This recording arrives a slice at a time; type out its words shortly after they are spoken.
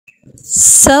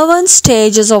Seven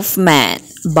Stages of Man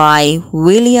by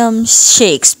William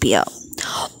Shakespeare.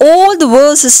 All the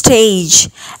world's a stage,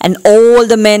 and all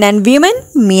the men and women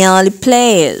merely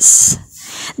players.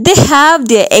 They have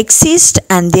their exits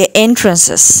and their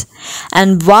entrances,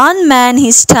 and one man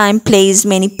his time plays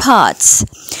many parts.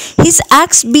 His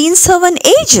acts being seven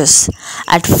ages.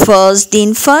 At first the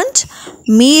infant,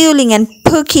 mewling and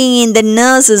pucking in the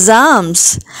nurse's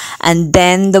arms, and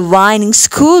then the whining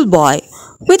schoolboy,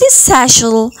 with his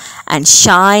satchel and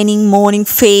shining morning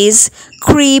face,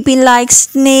 creeping like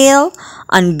snail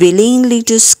unwillingly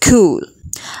to school.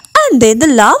 And then the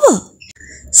lover,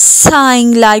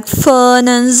 sighing like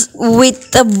furnace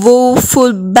with a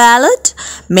woeful ballad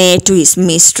made to his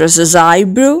mistress's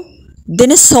eyebrow.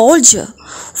 Then a soldier,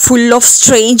 full of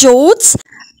strange oaths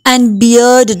and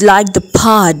bearded like the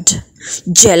pard,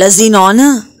 jealous in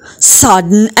honor,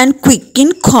 sudden and quick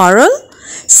in quarrel,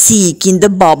 seeking the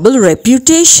bubble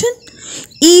reputation,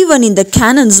 even in the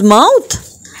cannon's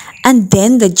mouth. And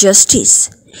then the justice,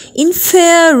 in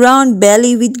fair round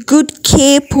belly with good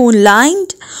capon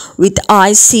lined, with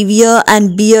eyes severe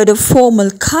and beard of formal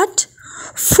cut,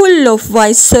 full of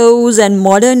visos and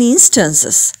modern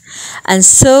instances, and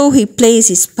so he plays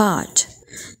his part.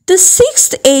 The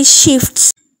sixth age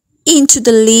shifts into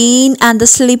the lean and the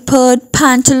slippered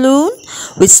pantaloon,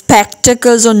 with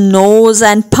spectacles on nose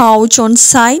and pouch on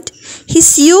side.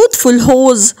 His youthful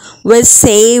hose were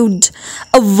saved,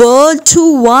 a world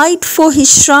too wide for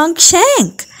his shrunk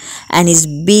shank, and his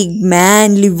big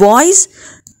manly voice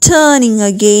turning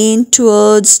again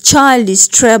towards childish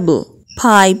treble,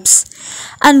 pipes,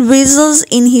 and whistles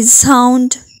in his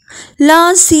sound.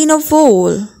 Last scene of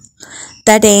all,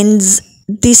 that ends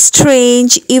this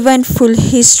strange eventful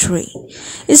history,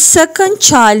 is second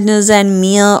childness and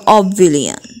mere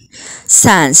oblivion.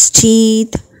 Sans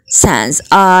teeth, sans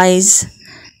eyes,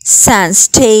 sans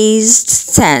taste,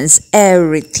 sans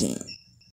everything.